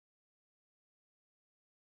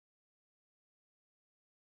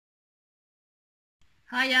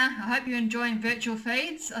Hiya, I hope you're enjoying virtual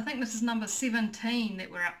feeds. I think this is number 17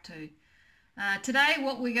 that we're up to. Today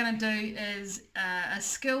what we're going to do is a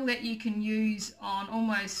skill that you can use on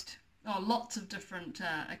lots of different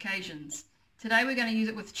occasions. Today we're going to use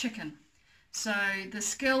it with chicken. So the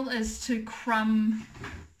skill is to crumb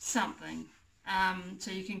something.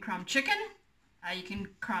 So you can crumb chicken, you can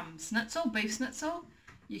crumb schnitzel, beef schnitzel,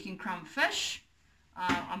 you can crumb fish.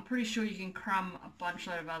 I'm pretty sure you can crumb a bunch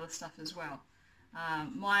of other stuff as well.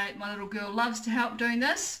 My little girl loves to help doing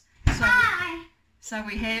this, so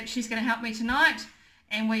she's going to help me tonight,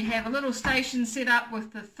 and we have a little station set up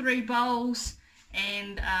with the 3 bowls,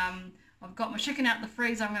 and I've got my chicken out the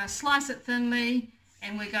freezer. I'm going to slice it thinly,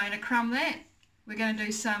 and we're going to crumb that. We're going to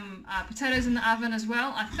do some potatoes in the oven as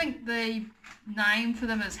well. I think the name for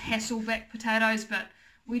them is Hasselback potatoes, but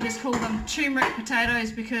we just call them Tumeric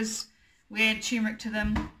potatoes because we add turmeric to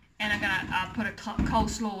them. And I'm going to put a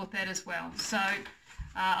coleslaw with that as well. So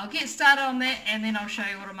I'll get started on that, and then I'll show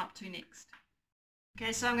you what I'm up to next.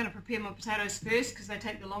 Okay, so I'm going to prepare my potatoes first because they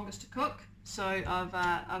take the longest to cook. So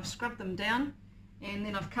I've scrubbed them down, and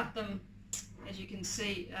then I've cut them, as you can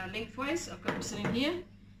see, lengthways. I've got them sitting here.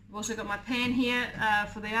 I've also got my pan here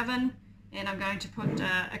for the oven, and I'm going to put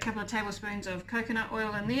a couple of tablespoons of coconut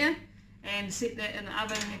oil in there and set that in the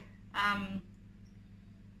oven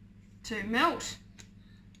to melt.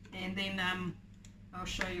 And then I'll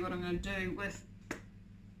show you what I'm going to do with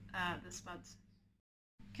the spuds.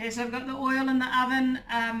 Okay, so I've got the oil in the oven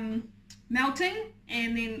melting,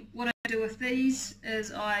 and then what I do with these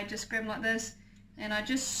is I just grab them like this, and I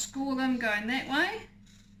just score them going that way,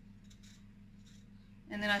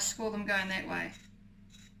 and then I score them going that way.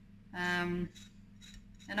 And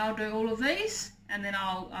I'll do all of these, and then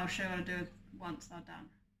I'll show you what I do once they're done.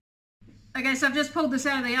 Okay, so I've just pulled this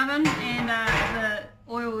out of the oven, and the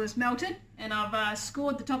oil is melted, and I've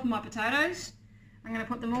scored the top of my potatoes. I'm going to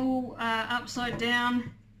put them all upside down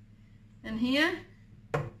in here.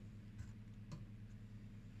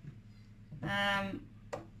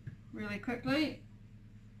 Really quickly.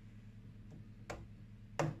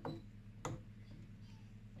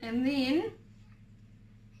 And then,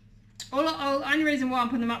 the only reason why I'm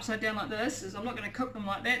putting them upside down like this is I'm not going to cook them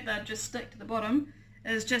like that, they'll just stick to the bottom.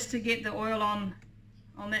 Is just to get the oil on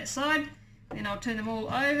that side. Then I'll turn them all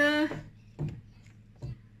over,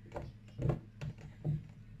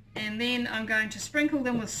 and then I'm going to sprinkle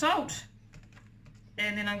them with salt,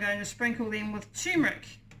 and then I'm going to sprinkle them with turmeric,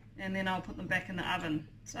 and then I'll put them back in the oven.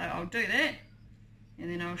 So I'll do that, and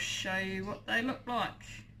then I'll show you what they look like.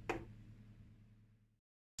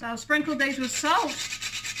 So I'll sprinkle these with salt,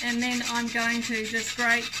 and then I'm going to just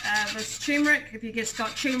grate this turmeric. If you just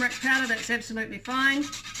got turmeric powder, that's absolutely fine.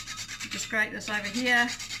 Just grate this over here,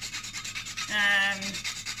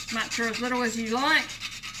 much or as little as you like.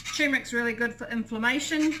 Turmeric's really good for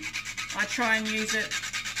inflammation. I try and use it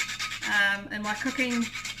in my cooking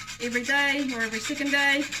every day or every second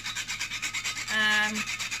day.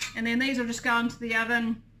 And then these will just go into the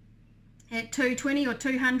oven at 220 or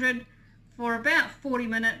 200 for about 40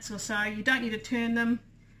 minutes or so. You don't need to turn them.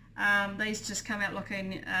 These just come out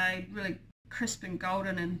looking really crisp and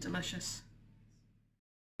golden and delicious.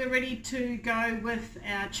 We're ready to go with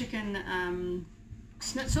our chicken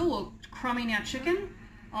schnitzel, or crumbing our chicken.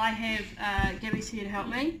 I have Gabby's here to help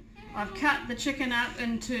me. I've cut the chicken up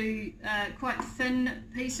into quite thin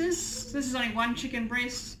pieces. This is only one chicken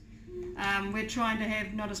breast. We're trying to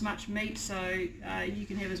have not as much meat, so you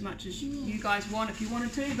can have as much as you guys want if you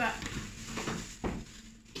wanted to, but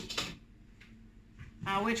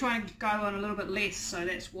we're trying to go on a little bit less, so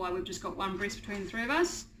that's why we've just got one breast between the 3 of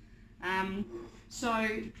us. So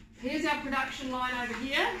here's our production line over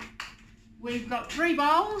here. We've got 3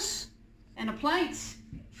 bowls and a plate.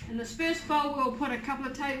 In this first bowl we'll put a couple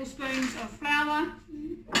of tablespoons of flour.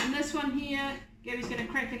 In this one here, Gabby's going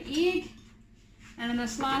to crack an egg. And in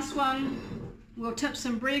this last one we'll tip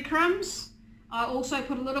some breadcrumbs. I also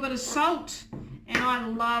put a little bit of salt, and I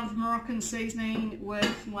love Moroccan seasoning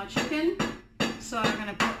with my chicken. So I'm going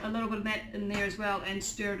to put a little bit of that in there as well and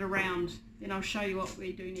stir it around. Then I'll show you what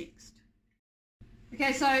we do next.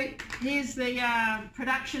 Okay, so here's the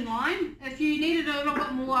production line. If you needed a little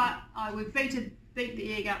bit more, we've beat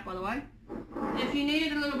the egg up by the way. If you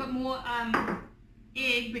needed a little bit more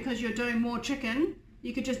egg because you're doing more chicken,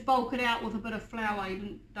 you could just bulk it out with a bit of flour.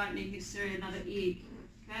 You don't need necessarily another egg.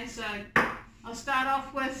 Okay, so I'll start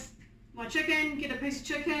off with my chicken, get a piece of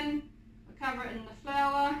chicken, I'll cover it in the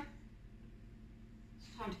flour.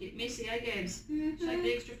 Time to get messy, eh Gabs? Take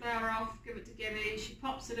the extra flour off, give it to Gabby. She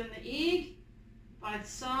pops it in the egg, both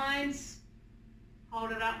sides.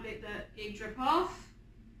 Hold it up, let the egg drip off.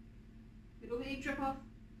 Let all the egg drip off.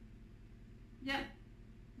 Yep.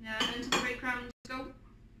 Now into the breadcrumbs, go.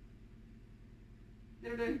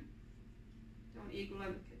 That'll do. Don't want egg all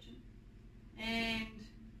over the kitchen. And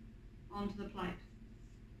onto the plate.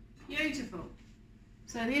 Beautiful.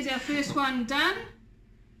 So there's our first one done.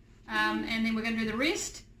 And then we're going to do the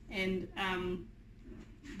rest, and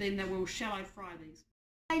then we'll shallow fry these.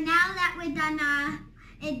 So now that we're done,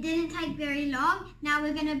 it didn't take very long. Now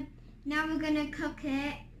we're gonna cook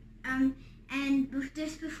it, and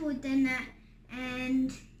just before dinner,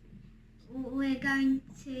 and we're going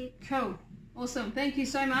to. Cool, awesome. Thank you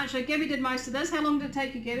so much. So Gabby did most of this. How long did it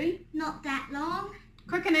take you, Gabby? Not that long.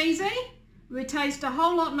 Quick and easy. We taste a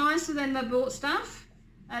whole lot nicer than the bought stuff.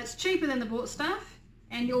 It's cheaper than the bought stuff,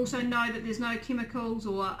 and you also know that there's no chemicals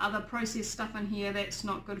or other processed stuff in here that's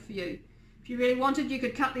not good for you. If you really wanted, you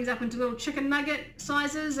could cut these up into little chicken nugget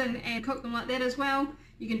sizes and cook them like that as well.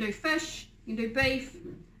 You can do fish, you can do beef.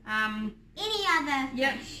 Any other fish.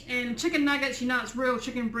 Yep, and chicken nuggets, you know it's real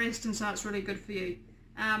chicken breast, and so it's really good for you.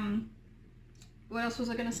 What else was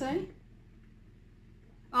I going to say?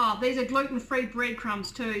 Oh, these are gluten-free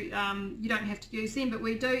breadcrumbs too. You don't have to use them, but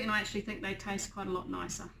we do, and I actually think they taste quite a lot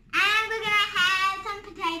nicer. And we're going to have some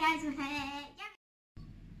potatoes with it.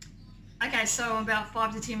 Okay, so I'm about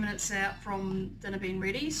 5 to 10 minutes out from dinner being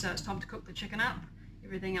ready, so it's time to cook the chicken up.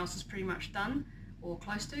 Everything else is pretty much done, or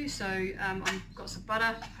close to, so I've got some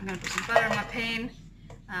butter. I'm going to put some butter in my pan.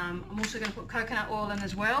 I'm also going to put coconut oil in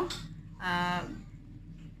as well.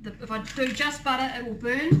 If I do just butter, it will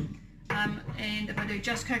burn, and if I do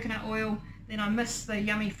just coconut oil, then I miss the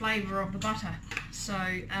yummy flavour of the butter. So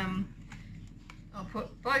I'll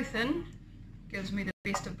put both in, gives me the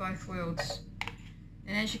best of both worlds.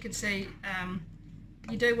 And as you can see,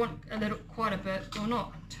 you do want quite a bit, or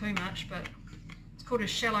not too much, but it's called a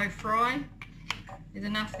shallow fry. There's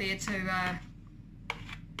enough there to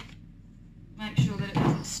make sure that it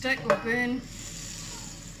doesn't stick or burn.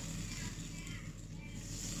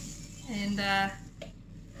 And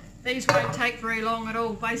these won't take very long at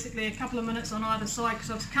all, basically a couple of minutes on either side, because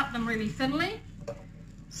I've cut them really thinly.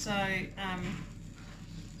 So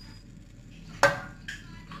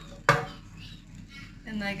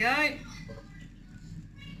in they go,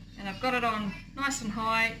 and I've got it on nice and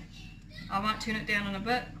high. I might turn it down in a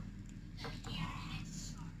bit,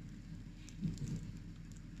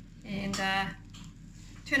 and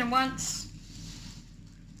turn them once,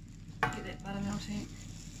 get that butter melting,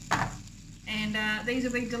 and these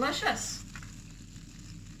will be delicious.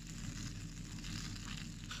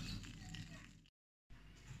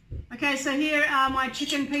 Okay, so here are my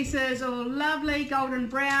chicken pieces, all lovely golden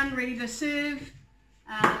brown, ready to serve.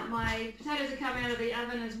 My potatoes are coming out of the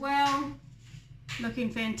oven as well, looking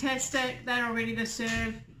fantastic. They're all ready to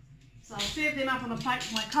serve. So I'll serve them up on a plate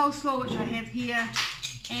with my coleslaw, which I have here,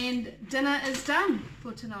 and dinner is done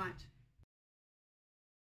for tonight.